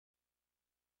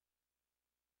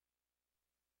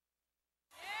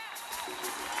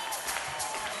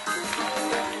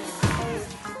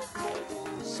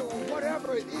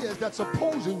whatever it is that's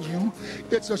opposing you,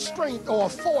 it's a strength or a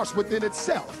force within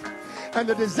itself. And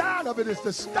the design of it is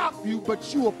to stop you,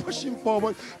 but you are pushing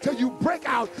forward till you break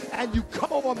out and you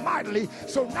come over mightily.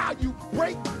 So now you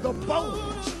break the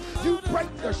bones. You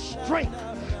break the strength.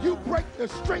 You break the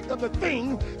strength of the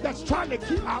thing that's trying to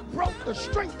keep. I broke the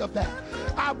strength of that.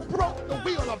 I broke the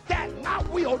wheel of that. My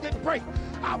wheel didn't break.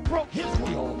 I broke his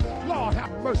wheel. Lord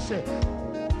have mercy.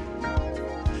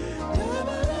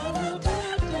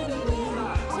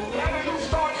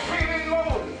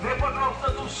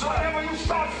 Whenever you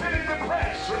start feeling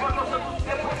depressed, whenever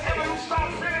you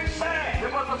start feeling sad,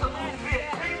 pick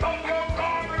up your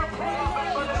garment of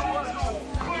praise,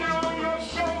 put it on your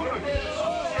shoulders,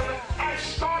 and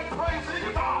start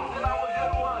praising God.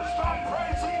 Start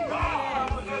praising God.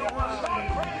 Start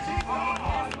praising God.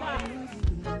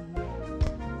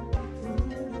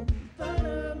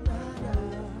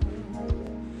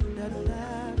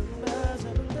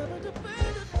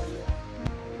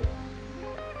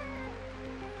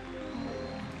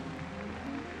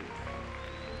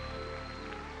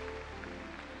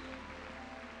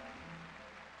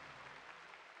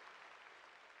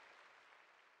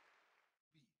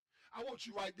 I want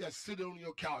you right there sitting on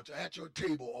your couch or at your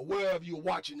table or wherever you're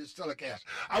watching this telecast.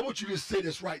 I want you to say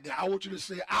this right now. I want you to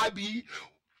say, I be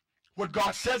what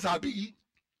God says I be.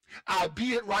 I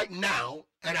be it right now,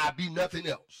 and I be nothing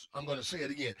else. I'm going to say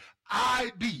it again.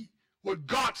 I be what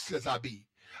God says I be.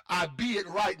 I be it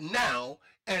right now,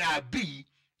 and I be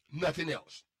nothing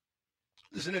else.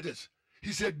 Listen to this.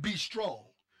 He said, be strong.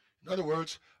 In other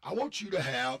words, I want you to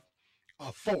have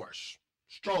a force.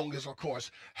 Strong is, of course,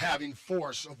 having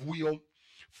force of will,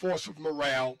 force of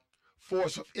morale,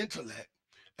 force of intellect,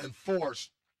 and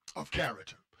force of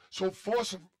character. So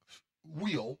force of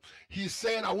will, he's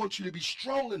saying, I want you to be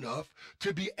strong enough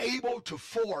to be able to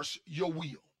force your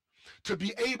will, to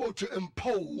be able to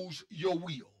impose your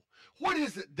will. What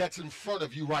is it that's in front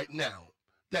of you right now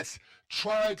that's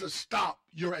trying to stop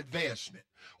your advancement?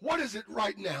 What is it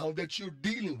right now that you're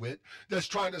dealing with that's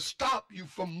trying to stop you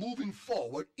from moving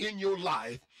forward in your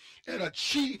life and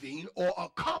achieving or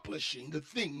accomplishing the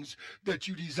things that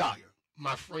you desire?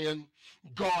 My friend,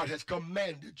 God has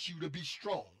commanded you to be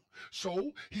strong.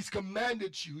 So he's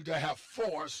commanded you to have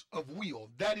force of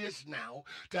will. That is now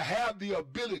to have the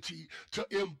ability to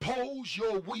impose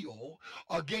your will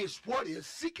against what is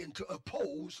seeking to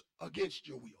oppose against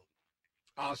your will.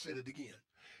 I'll say it again.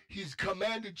 He's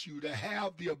commanded you to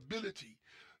have the ability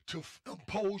to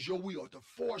impose your will, to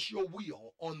force your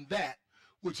will on that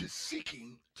which is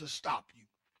seeking to stop you.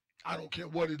 I don't care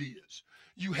what it is.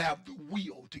 You have the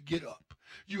will to get up.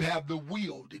 You have the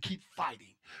will to keep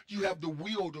fighting. You have the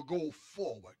will to go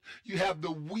forward. You have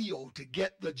the will to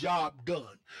get the job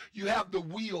done. You have the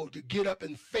will to get up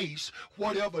and face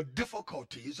whatever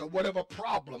difficulties or whatever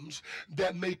problems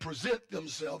that may present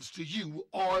themselves to you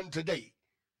on today.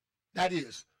 That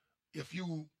is, if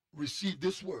you receive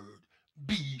this word,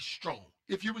 be strong.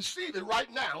 If you receive it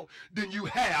right now, then you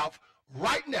have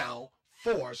right now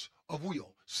force of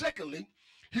will. Secondly,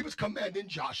 he was commanding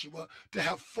Joshua to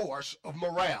have force of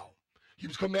morale. He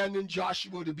was commanding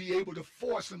Joshua to be able to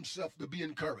force himself to be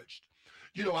encouraged.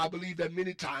 You know, I believe that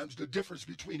many times the difference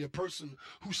between a person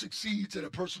who succeeds and a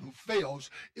person who fails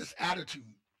is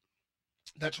attitude.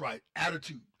 That's right,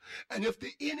 attitude. And if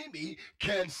the enemy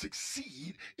can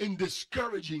succeed in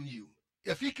discouraging you,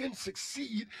 if he can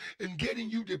succeed in getting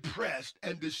you depressed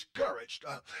and discouraged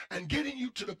and getting you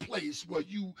to the place where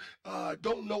you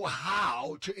don't know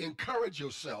how to encourage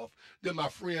yourself, then my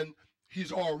friend,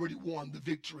 he's already won the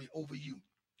victory over you.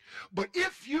 But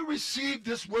if you receive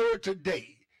this word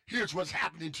today, here's what's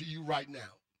happening to you right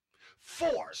now.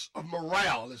 Force of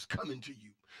morale is coming to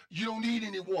you. You don't need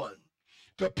anyone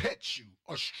to pet you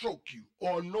or stroke you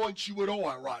or anoint you with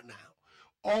oil right now.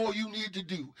 All you need to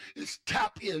do is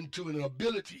tap into an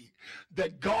ability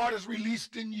that God has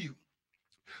released in you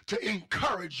to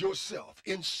encourage yourself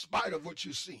in spite of what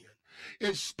you're seeing,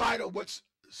 in spite of what's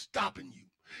stopping you,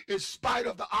 in spite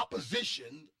of the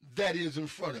opposition that is in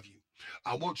front of you.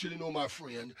 I want you to know, my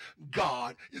friend,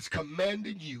 God is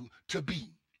commanding you to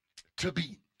be.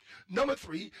 Number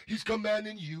three, he's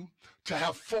commanding you to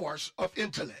have force of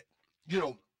intellect. You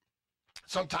know,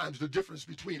 sometimes the difference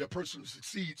between a person who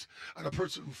succeeds and a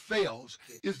person who fails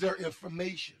is their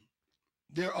information,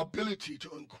 their ability to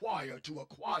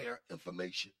acquire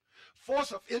information.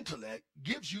 Force of intellect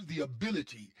gives you the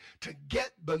ability to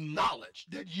get the knowledge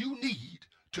that you need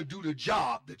to do the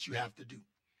job that you have to do.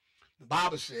 The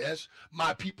Bible says,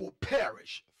 my people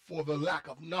perish for the lack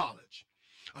of knowledge.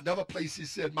 Another place he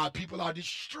said, my people are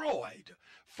destroyed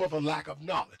for the lack of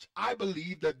knowledge. I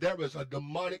believe that there is a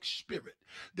demonic spirit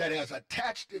that has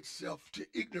attached itself to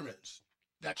ignorance.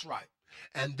 That's right.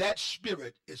 And that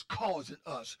spirit is causing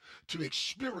us to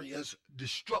experience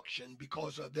destruction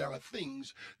because there are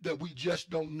things that we just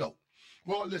don't know.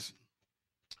 Well, listen.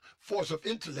 Force of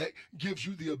intellect gives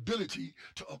you the ability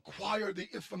to acquire the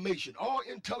information. All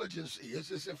intelligence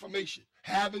is information,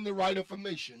 having the right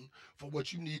information for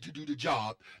what you need to do the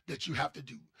job that you have to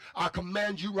do. I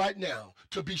command you right now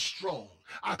to be strong.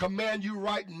 I command you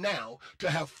right now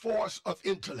to have force of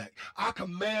intellect. I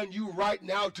command you right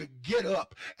now to get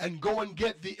up and go and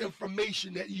get the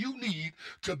information that you need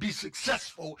to be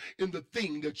successful in the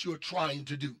thing that you're trying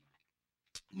to do.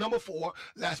 Number 4,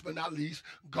 last but not least,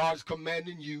 God's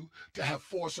commanding you to have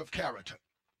force of character.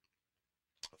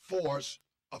 Force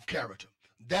of character.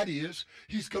 That is,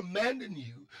 he's commanding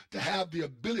you to have the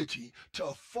ability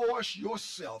to force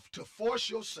yourself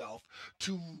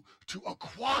to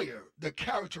acquire the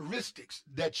characteristics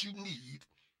that you need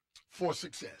for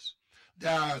success.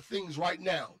 There are things right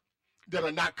now that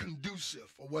are not conducive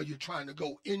for where you're trying to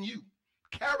go in you.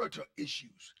 Character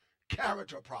issues,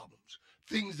 character problems,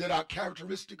 things that are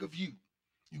characteristic of you.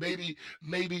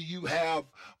 Maybe you have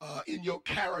in your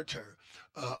character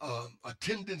a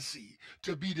tendency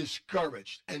to be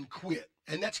discouraged and quit.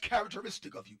 And that's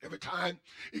characteristic of you. Every time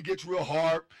it gets real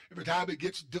hard, every time it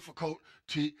gets difficult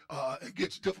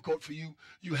for you,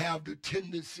 you have the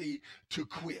tendency to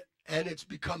quit. And it's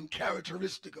become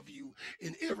characteristic of you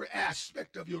in every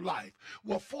aspect of your life.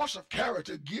 Well, force of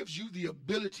character gives you the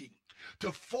ability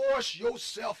to force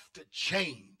yourself to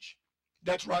change.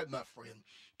 That's right, my friend.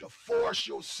 To force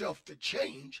yourself to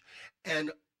change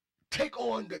and take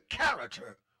on the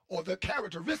character or the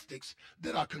characteristics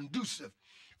that are conducive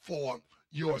for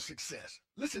your success.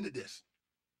 Listen to this.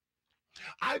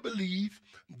 I believe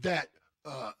that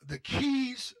the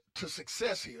keys to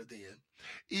success here then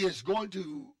is going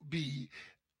to be,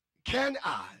 can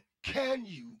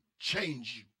you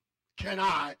change you? Can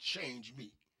I change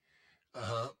me?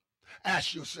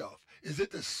 Ask yourself, is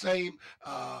it the same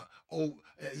old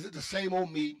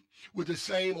me with the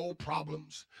same old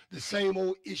problems, the same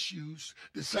old issues,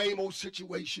 the same old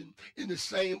situation, with the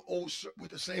same old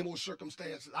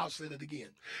circumstances? I'll say that again.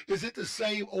 Is it the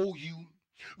same old you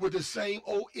with the same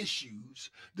old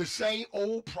issues, the same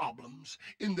old problems,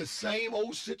 in the same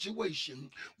old situation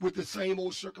with the same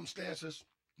old circumstances?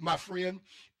 My friend,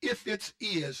 if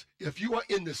you are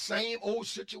in the same old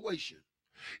situation,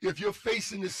 if you're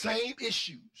facing the same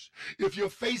issues, if you're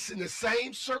facing the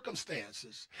same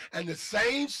circumstances and the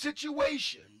same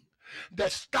situation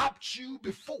that stopped you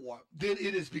before, then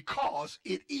it is because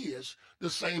it is the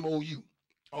same old you.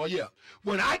 Oh yeah.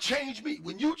 When I change me,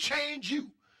 when you change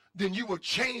you, then you will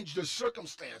change the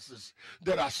circumstances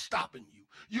that are stopping you.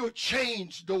 You'll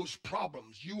change those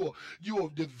problems. You will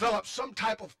develop some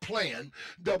type of plan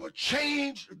that will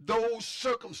change those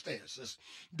circumstances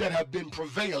that have been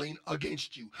prevailing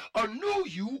against you. A new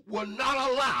you will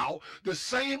not allow the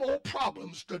same old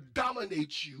problems to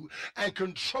dominate you and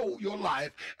control your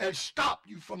life and stop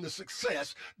you from the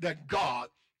success that God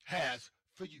has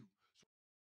for you.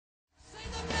 Say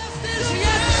the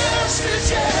best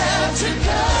is yet to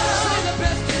come. Say the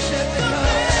best is yet to come.